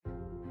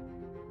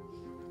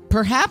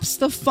Perhaps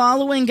the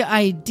following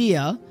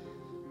idea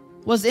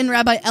was in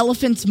Rabbi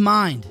Elephant's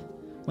mind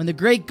when the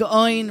great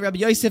Gaon, Rabbi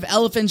Yosef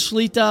Elephant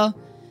Shlita,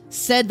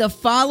 said the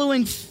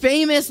following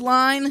famous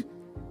line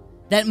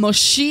that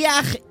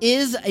Moshiach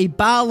is a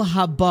Baal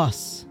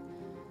Habas.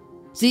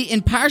 See,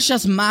 in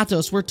Parshas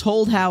Matos, we're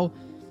told how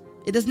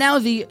it is now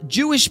the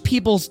Jewish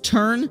people's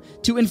turn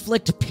to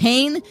inflict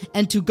pain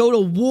and to go to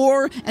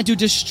war and to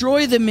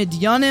destroy the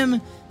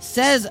Midyanim.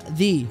 Says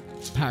the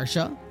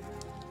Parsha,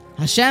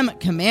 Hashem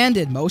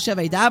commanded Moshe,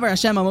 Veidaber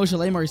Hashem Moshe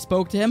Lemor, he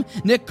spoke to him,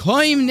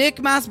 Nikoim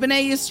nikmas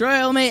b'nei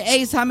Yisrael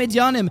me'eis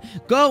ha-Midyanim.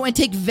 Go and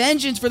take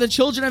vengeance for the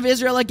children of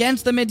Israel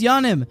against the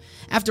Midyanim.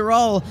 After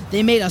all,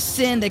 they made us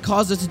sin, they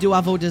caused us to do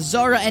avodah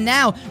zarah, and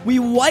now we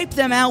wipe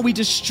them out, we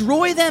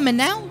destroy them, and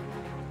now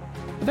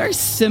a very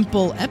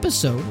simple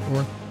episode,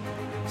 or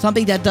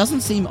something that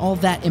doesn't seem all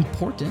that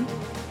important,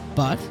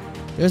 but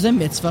there's a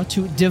mitzvah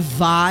to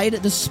divide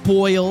the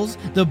spoils,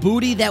 the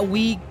booty that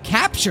we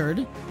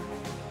captured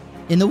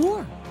in the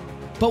war.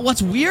 But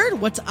what's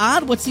weird, what's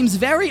odd, what seems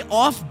very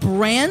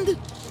off-brand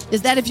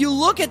is that if you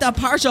look at the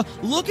Parsha,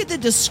 look at the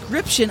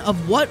description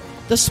of what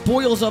the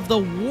spoils of the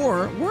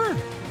war were.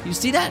 You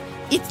see that?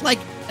 It's like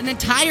an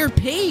entire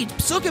page,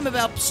 psukim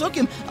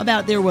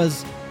about there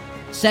was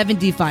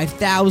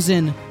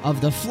 75,000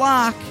 of the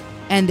flock,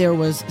 and there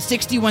was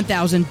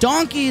 61,000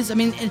 donkeys. I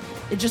mean,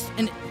 it just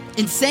an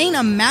insane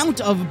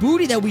amount of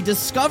booty that we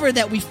discovered,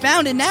 that we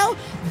found, and now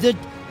the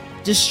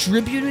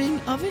distributing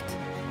of it,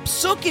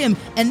 psukim,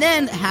 and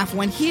then half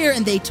went here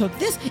and they took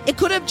this. It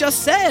could have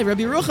just said,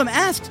 Rabbi Yerucham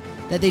asked,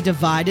 that they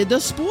divided the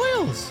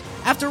spoils.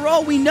 After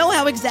all, we know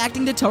how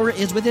exacting the Torah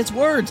is with its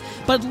words.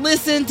 But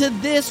listen to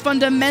this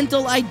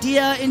fundamental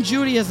idea in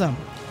Judaism.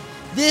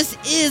 This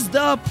is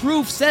the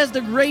proof, says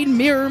the great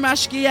Mir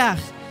Mashkiach,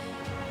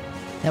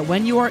 that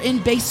when you are in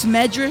Beis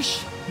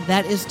Medrash,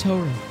 that is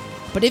Torah.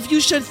 But if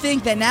you should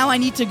think that now I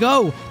need to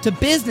go to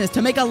business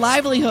to make a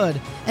livelihood,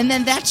 and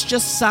then that's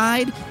just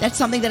side, that's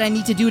something that I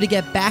need to do to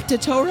get back to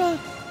Torah,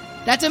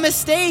 that's a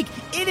mistake.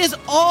 It is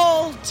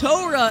all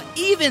Torah,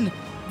 even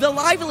the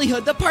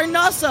livelihood, the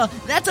parnasa,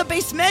 that's a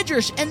Beis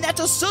Medrash, and that's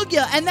a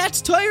sugya, and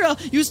that's Torah.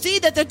 You see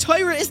that the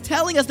Torah is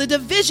telling us the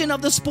division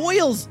of the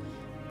spoils.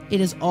 It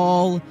is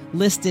all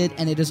listed,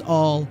 and it is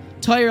all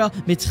Torah,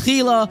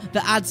 mitchila,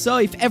 v'ad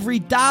soif. Every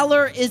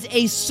dollar is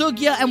a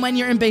sugya, and when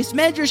you're in Beis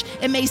Medrash,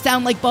 it may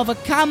sound like bava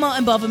kama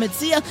and bava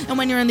mitzia, and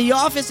when you're in the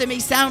office, it may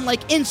sound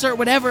like insert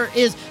whatever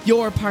is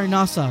your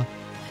parnasa.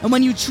 And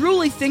when you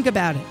truly think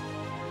about it,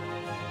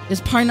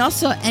 is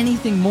parnasa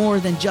anything more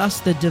than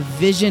just the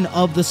division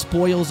of the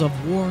spoils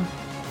of war?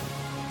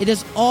 It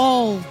is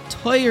all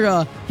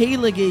Torah,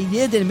 heilige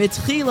yidin,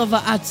 mitchila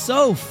v'ad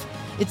soif.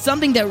 It's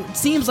something that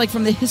seems like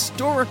from the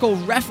historical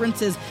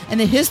references and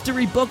the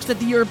history books that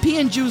the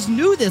European Jews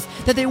knew this,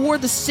 that they wore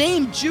the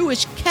same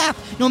Jewish cap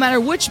no matter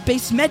which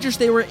Beis Medrash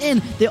they were in,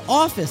 the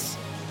office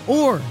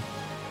or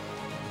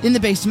in the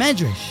Beis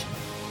Medrash.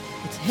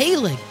 It's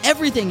heilig,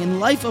 everything in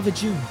life of a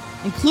Jew,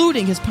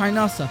 including his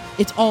parnasa.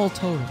 It's all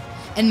Torah.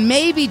 And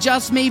maybe,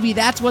 just maybe,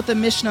 that's what the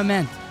Mishnah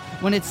meant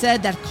when it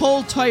said that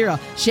kol Torah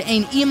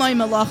she'ein imay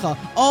malacha,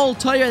 all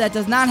Torah that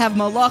does not have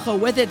malacha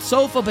with it,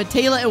 sofa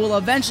batela, it will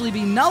eventually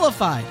be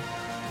nullified.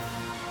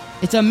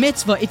 It's a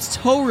mitzvah, it's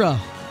Torah,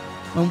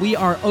 when we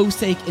are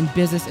osek in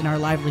business in our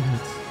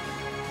livelihoods.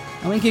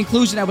 Now, in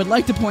conclusion, I would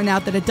like to point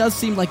out that it does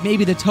seem like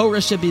maybe the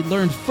Torah should be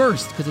learned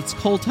first, because it's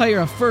kol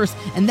Torah first,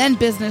 and then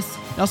business.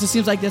 It also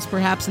seems like this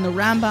perhaps in the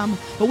Rambam,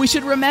 but we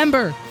should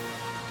remember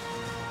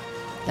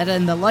that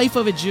in the life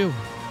of a Jew,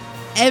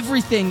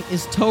 everything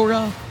is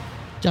Torah.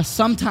 Just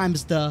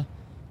sometimes the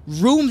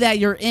room that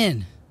you're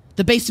in,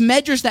 the Beis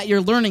Medrash that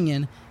you're learning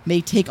in, may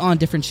take on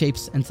different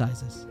shapes and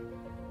sizes.